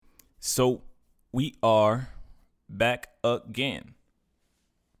So we are back again.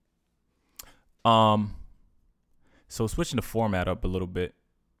 Um, so switching the format up a little bit.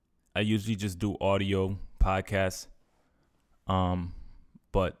 I usually just do audio podcasts.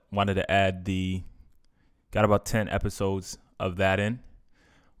 But wanted to got about 10 episodes of that in.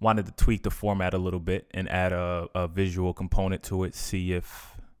 Wanted to tweak the format a little bit and add a visual component to it. See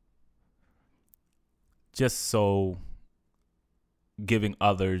if just so giving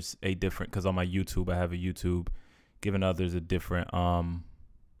others a different, because on my YouTube, I have a YouTube, giving others a different,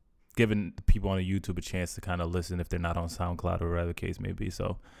 giving people on the YouTube a chance to kind of listen if they're not on SoundCloud or whatever the case may be.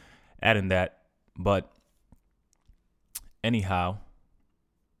 So adding that. But anyhow,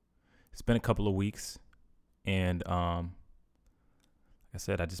 it's been a couple of weeks, and like I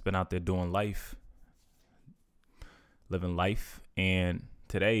said, I just been out there doing life, living life, and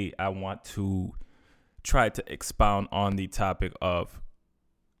today I want to try to expound on the topic of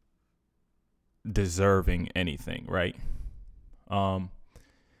deserving anything, right?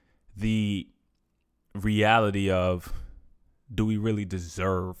 The reality of, do we really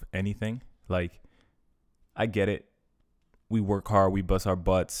deserve anything? Like, I get it. We work hard, we bust our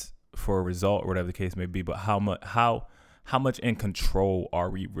butts for a result or whatever the case may be, but how much in control are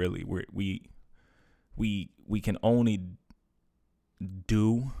we really? We can only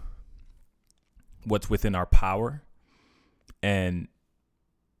do what's within our power and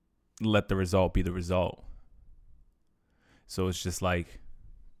let the result be the result. So it's just like,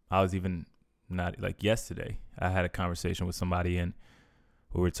 I was even not like yesterday, I had a conversation with somebody and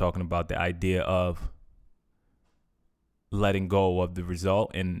we were talking about the idea of letting go of the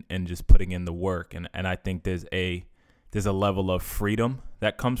result and just putting in the work. And I think there's a level of freedom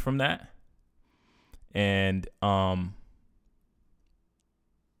that comes from that. And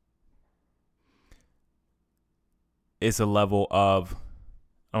it's a level of,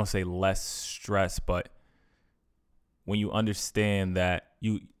 I don't say less stress, but when you understand that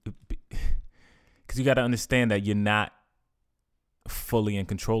because you got to understand that you're not fully in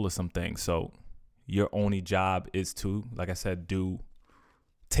control of some things. So your only job is to, like I said,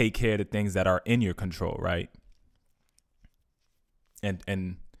 take care of the things that are in your control, right?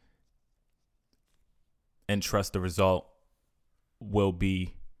 And trust the result will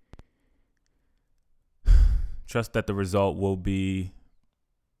be, trust that the result will be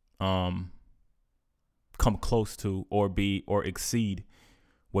come close to or exceed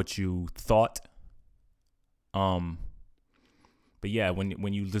what you thought. But yeah,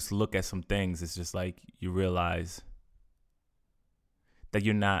 when you just look at some things, it's just like you realize that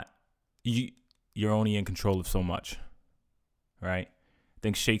you're only in control of so much, right? I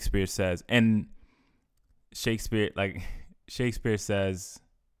think Shakespeare says, says,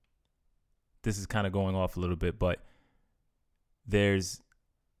 this is kind of going off a little bit, but there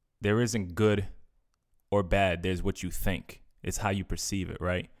isn't good or bad. There's what you think. It's how you perceive it,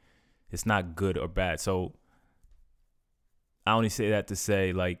 right? It's not good or bad. So I only say that to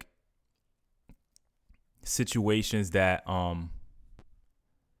say, like, situations that I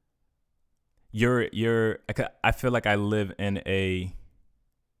feel like I live in a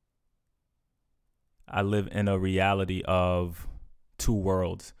reality of two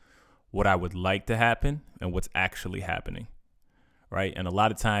worlds: what I would like to happen and what's actually happening, right? And a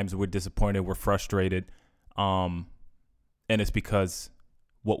lot of times we're disappointed, we're frustrated, and it's because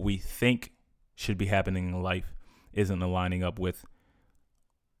what we think should be happening in life isn't aligning up with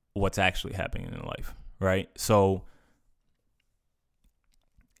what's actually happening in life, right? So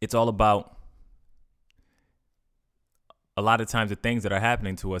it's all about, a lot of times the things that are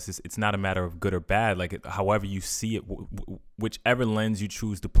happening to us, it's not a matter of good or bad. Like, however you see it, whichever lens you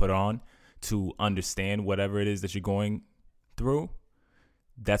choose to put on to understand whatever it is that you're going through,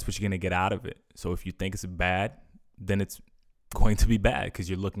 that's what you're going to get out of it. So if you think it's bad, then it's going to be bad because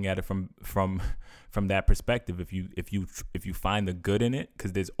you're looking at it from that perspective. If you find the good in it,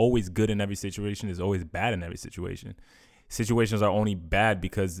 because there's always good in every situation, there's always bad in every situation. Situations are only bad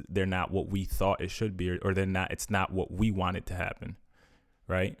because they're not what we thought it should be, or it's not what we want it to happen,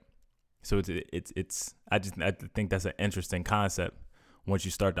 right? So I think that's an interesting concept. Once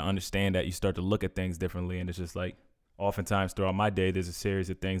you start to understand that, you start to look at things differently, and it's just like, oftentimes throughout my day, there's a series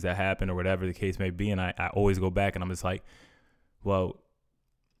of things that happen or whatever the case may be, and I always go back and I'm just like, well,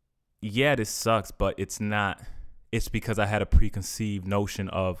 yeah, this sucks, but it's not. It's because I had a preconceived notion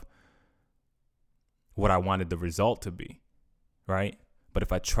of what I wanted the result to be, right? But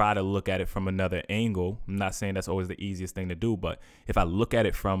if I try to look at it from another angle, I'm not saying that's always the easiest thing to do, but if I look at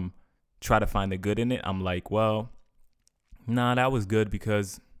it try to find the good in it, I'm like, well, nah, that was good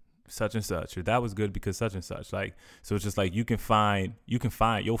because such and such, or that was good because such and such. Like, so it's just like you'll find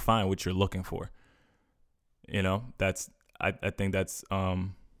what you're looking for. You know, I think that's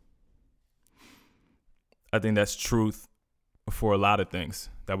truth for a lot of things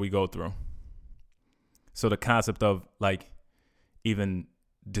that we go through. So the concept of like even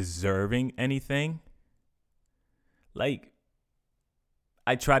deserving anything, like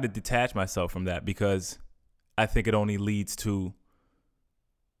I try to detach myself from that because I think it only leads to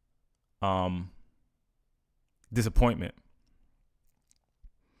disappointment.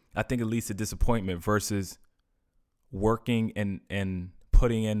 I think it leads to disappointment versus working and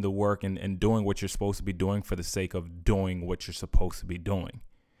putting in the work and doing what you're supposed to be doing for the sake of doing what you're supposed to be doing,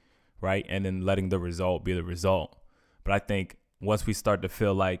 right? And then letting the result be the result. But I think once we start to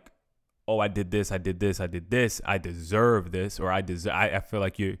feel like, oh, I did this, I deserve this, or I feel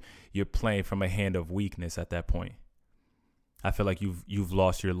like you're playing from a hand of weakness at that point. I feel like you've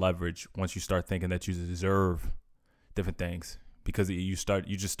lost your leverage once you start thinking that you deserve different things, because you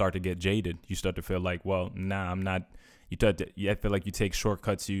just start to get jaded. You start to feel like, well, nah, I'm not. I feel like you take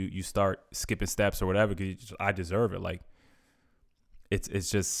shortcuts. You start skipping steps or whatever because I deserve it. Like it's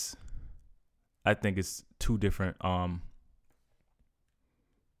just, I think it's two different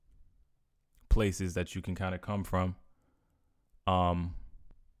places that you can kind of come from. And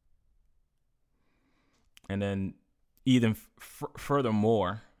then even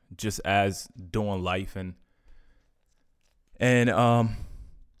furthermore, just as doing life and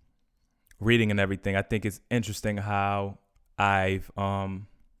reading and everything, I think it's interesting how I've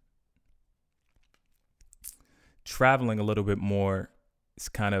traveling a little bit more. It's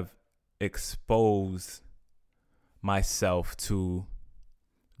kind of exposed myself to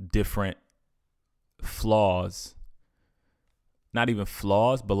different flaws, not even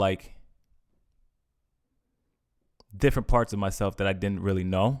flaws, but like different parts of myself that I didn't really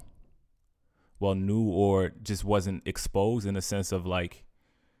knew or just wasn't exposed, in the sense of like,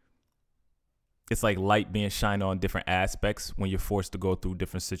 it's like light being shined on different aspects when you're forced to go through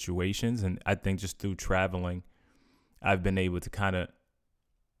different situations. And I think just through traveling, I've been able to kind of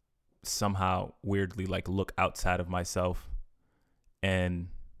somehow weirdly like look outside of myself. And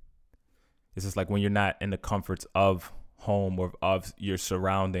it's just like when you're not in the comforts of home or of your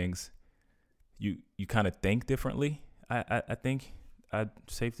surroundings, you kind of think differently. I think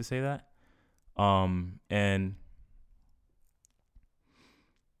it's safe to say that. And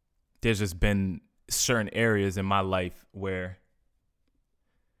there's just been certain areas in my life where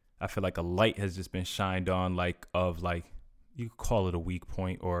I feel like a light has just been shined on, like of like, you could call it a weak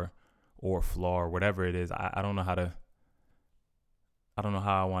point or a flaw or whatever it is. I don't know how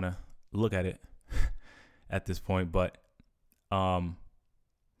I want to look at it at this point, but I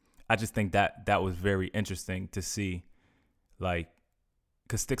just think that was very interesting to see, like,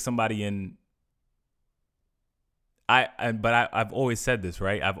 cause stick somebody in. I've always said this,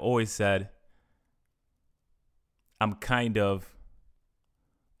 right? I've always said I'm kind of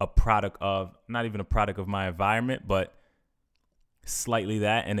a product of, not even a product of my environment, but slightly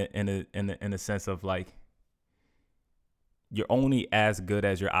that in a sense of like, you're only as good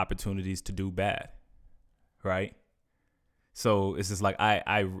as your opportunities to do bad, right? So it's just like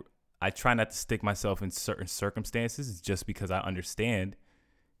I try not to stick myself in certain circumstances just because I understand,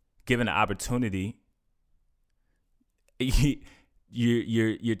 given the opportunity,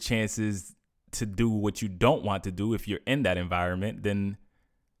 your chances to do what you don't want to do, if you're in that environment, then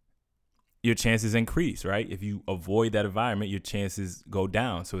your chances increase, right? If you avoid that environment, your chances go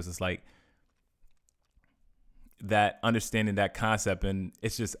down. So it's just like that, understanding that concept. And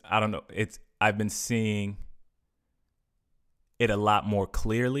it's just, I don't know, I've been seeing it a lot more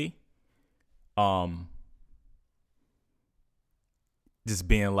clearly. Just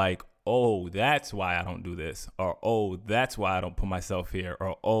being like, oh, that's why I don't do this, or oh, that's why I don't put myself here,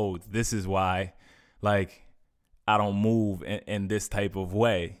 or oh, this is why, like, I don't move in this type of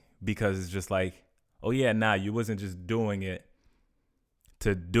way, because it's just like, oh yeah, nah, you wasn't just doing it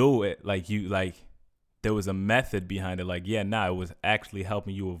to do it, like there was a method behind it, like, yeah, nah, it was actually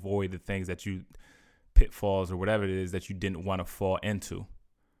helping you avoid the things that you, pitfalls or whatever it is that you didn't want to fall into.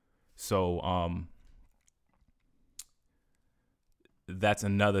 So that's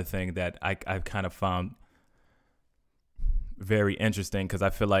another thing that I've kind of found very interesting, because I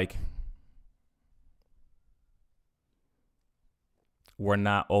feel like we're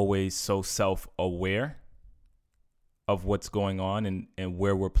not always so self-aware of what's going on and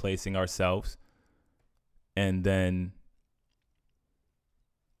where we're placing ourselves. And then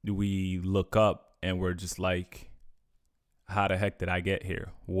we look up and we're just like, how the heck did I get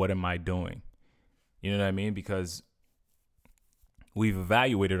here? What am I doing? You know what I mean? Because we've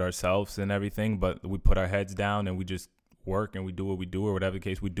evaluated ourselves and everything, but we put our heads down and we just work and we do what we do, or whatever the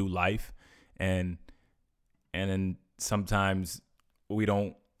case, we do life. And then sometimes we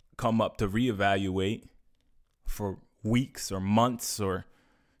don't come up to reevaluate for weeks or months or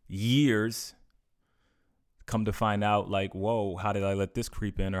years. Come to find out, like, whoa, how did I let this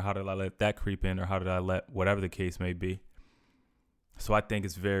creep in, or how did I let that creep in, or how did I let whatever the case may be. So I think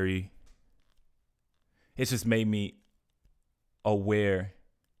it's just made me aware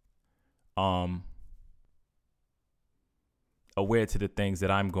to the things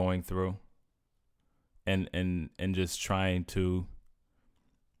that I'm going through, and just trying to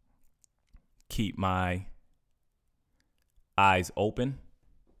keep my eyes open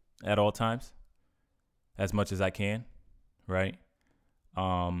at all times as much as I can, right?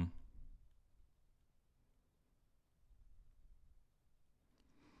 I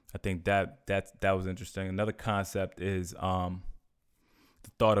think that was interesting. Another concept is the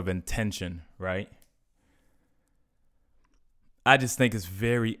thought of intention, right? I just think it's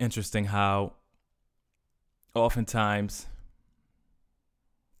very interesting how oftentimes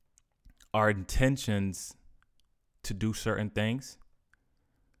our intentions to do certain things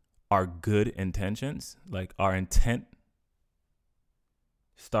are good intentions. Like, our intent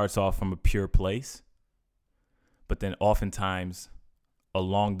starts off from a pure place, but then oftentimes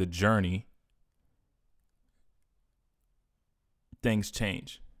along the journey, things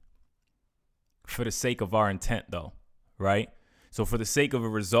change for the sake of our intent, though, right? So for the sake of a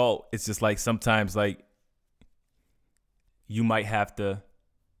result, it's just like sometimes, like, you might have to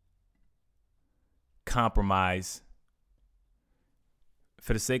compromise.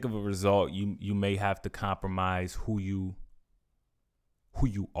 For the sake of a result, you may have to compromise who you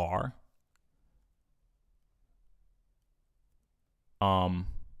are.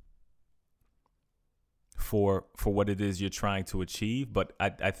 For what it is you're trying to achieve. But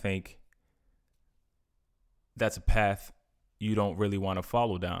I think that's a path you don't really want to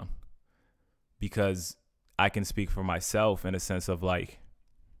follow down, because I can speak for myself in a sense of, like,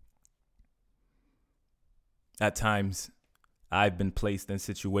 at times I've been placed in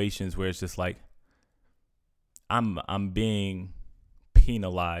situations where it's just like I'm being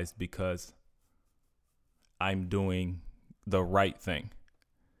penalized because I'm doing the right thing.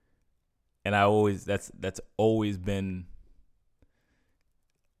 And that's always been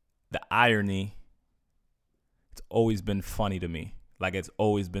the irony. It's always been funny to me. Like, it's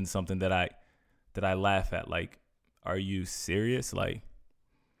always been something that I laugh at. Like, are you serious? Like,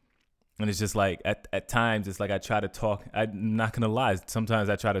 and it's just like at times it's like I try to talk. I'm not gonna lie. Sometimes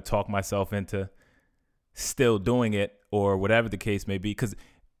I try to talk myself into still doing it, or whatever the case may be. Because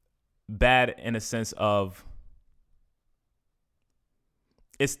bad in a sense of,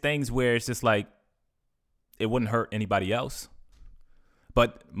 it's things where it's just like it wouldn't hurt anybody else,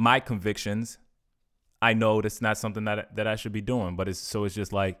 but my convictions, I know that's not something that I should be doing. But it's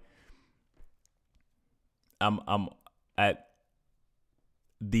just like I'm at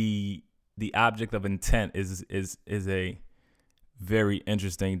the object of intent is a very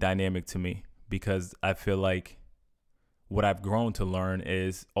interesting dynamic to me, because I feel like what I've grown to learn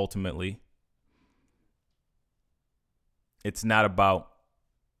is ultimately it's not about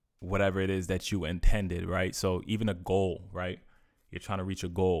whatever it is that you intended, right? So even a goal, right? You're trying to reach a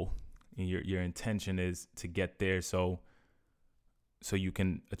goal, and your intention is to get there so you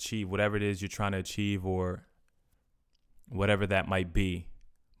can achieve whatever it is you're trying to achieve, or whatever that might be.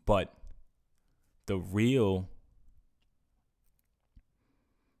 But the real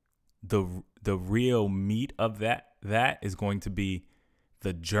meat of that is going to be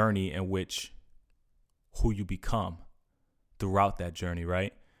the journey in which who you become throughout that journey,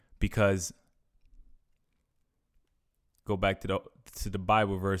 right? Because go back to the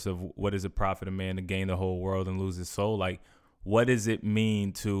Bible verse of what is it profit a man to gain the whole world and lose his soul? Like, what does it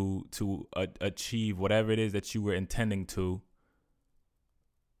mean to achieve whatever it is that you were intending to,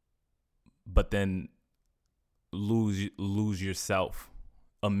 but then lose yourself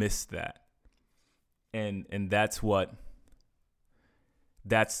amidst that? And that's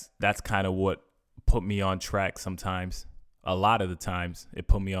kind of what put me on track sometimes. A lot of the times it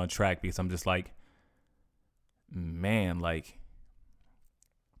put me on track, because I'm just like, man, like,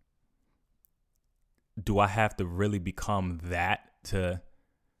 do I have to really become that to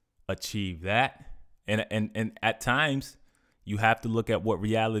achieve that? And at times you have to look at what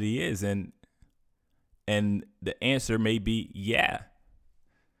reality is, and the answer may be yeah.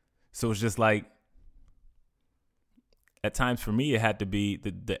 So it's just like, at times for me, it had to be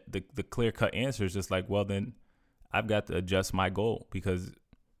the clear-cut answer is just like, well, then I've got to adjust my goal, because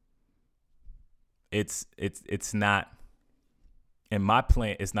it's not in my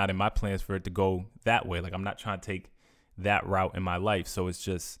plan, it's not in my plans for it to go that way. Like I'm not trying to take that route in my life. So it's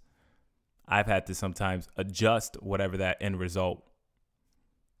just, I've had to sometimes adjust whatever that end result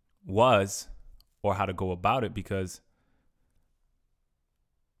was or how to go about it, because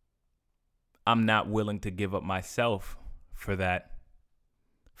I'm not willing to give up myself for that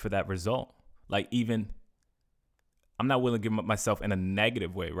result. Like even I'm not willing to give up myself in a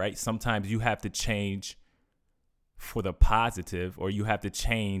negative way, right? Sometimes you have to change for the positive, or you have to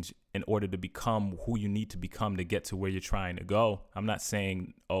change in order to become who you need to become to get to where you're trying to go. I'm not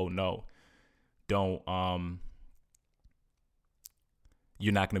saying, oh no, don't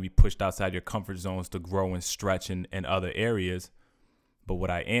you're not going to be pushed outside your comfort zones to grow and stretch in other areas. But what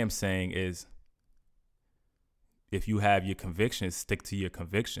I am saying is, if you have your convictions, stick to your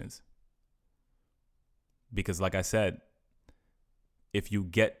convictions. Because like I said, if you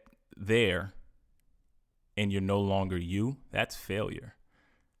get there and you're no longer you, that's failure,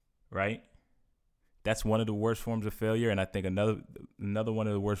 right? That's one of the worst forms of failure. And I think another one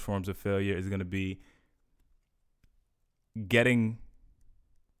of the worst forms of failure is going to be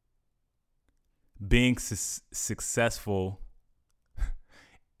being successful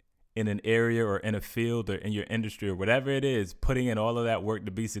in an area or in a field or in your industry or whatever it is, putting in all of that work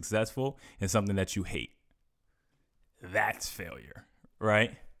to be successful in something that you hate. That's failure,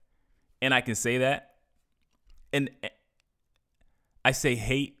 right? And I can say that. And I say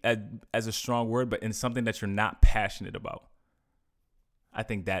hate as a strong word, but in something that you're not passionate about. I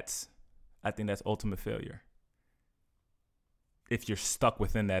think that's ultimate failure. If you're stuck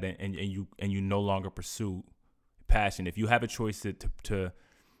within that and you no longer pursue passion, if you have a choice to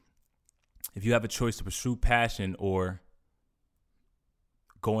pursue passion or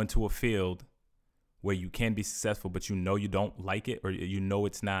go into a field where you can be successful, but you know you don't like it, or you know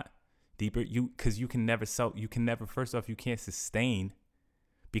it's not deeper, because you can never first off, you can't sustain,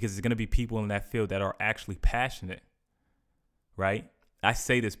 because there's going to be people in that field that are actually passionate, right? I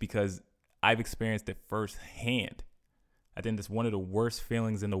say this because I've experienced it firsthand. I think that's one of the worst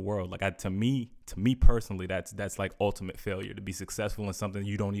feelings in the world. Like to me personally, that's like ultimate failure, to be successful in something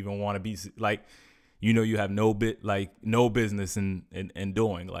you don't even want to be, like, you have no business in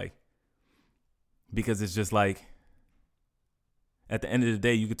doing, like, because it's just like, at the end of the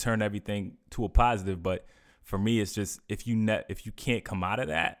day, you could turn everything to a positive. But for me, it's just, if you can't come out of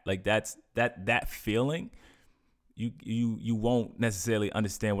that, like that feeling, you won't necessarily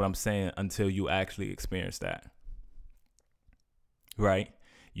understand what I'm saying until you actually experience that. Right?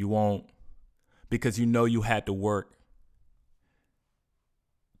 You won't, because you had to work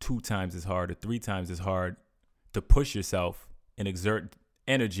 2 times as hard or 3 times as hard to push yourself and exert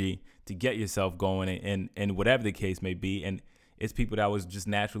energy to get yourself going, and whatever the case may be. And it's people that was just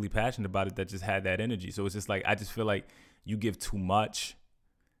naturally passionate about it that just had that energy. So it's just like, I just feel like you give too much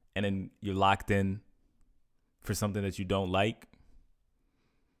and then you're locked in for something that you don't like.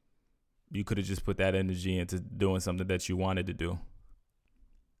 You could have just put that energy into doing something that you wanted to do.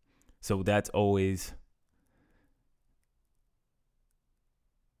 So that's always,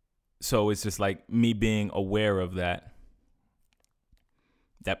 so it's just like me being aware of that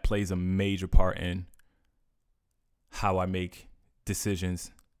plays a major part in how I make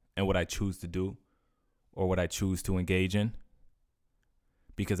decisions and what I choose to do or what I choose to engage in.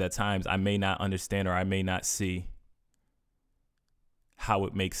 Because at times I may not understand, or I may not see how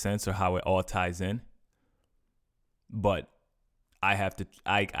it makes sense or how it all ties in. But I have to,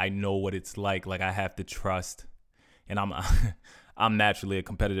 I know what it's like. Like, I have to trust, and I'm naturally a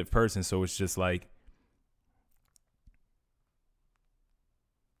competitive person. So it's just like,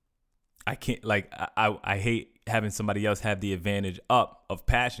 I can't, like, I hate having somebody else have the advantage of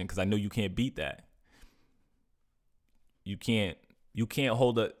passion, because I know you can't beat that. You can't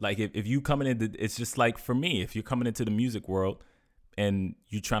hold it. Like, if you coming into, it's just like, for me, if you're coming into the music world and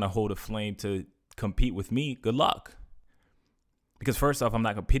you're trying to hold a flame to compete with me, good luck. Because first off, I'm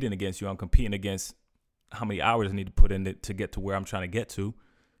not competing against you. I'm competing against how many hours I need to put in it to get to where I'm trying to get to.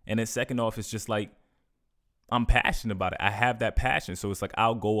 And then second off, it's just like, I'm passionate about it. I have that passion. So it's like,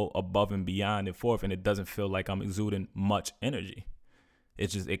 I'll go above and beyond and forth, and it doesn't feel like I'm exuding much energy.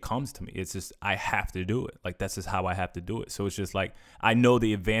 It's just, it comes to me. It's just, I have to do it. Like, that's just how I have to do it. So it's just like, I know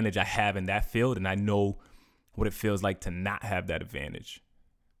the advantage I have in that field, and I know what it feels like to not have that advantage.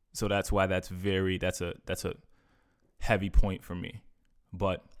 So that's why that's a heavy point for me.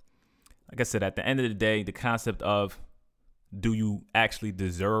 But like I said, at the end of the day, the concept of, do you actually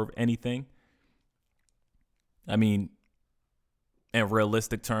deserve anything? I mean, in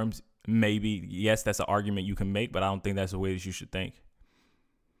realistic terms, maybe, yes, that's an argument you can make, but I don't think that's the way that you should think.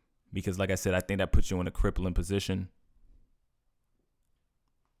 Because like I said, I think that puts you in a crippling position.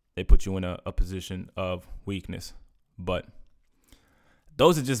 they put you in a position of weakness. But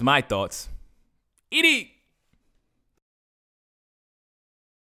those are just my thoughts. Edie!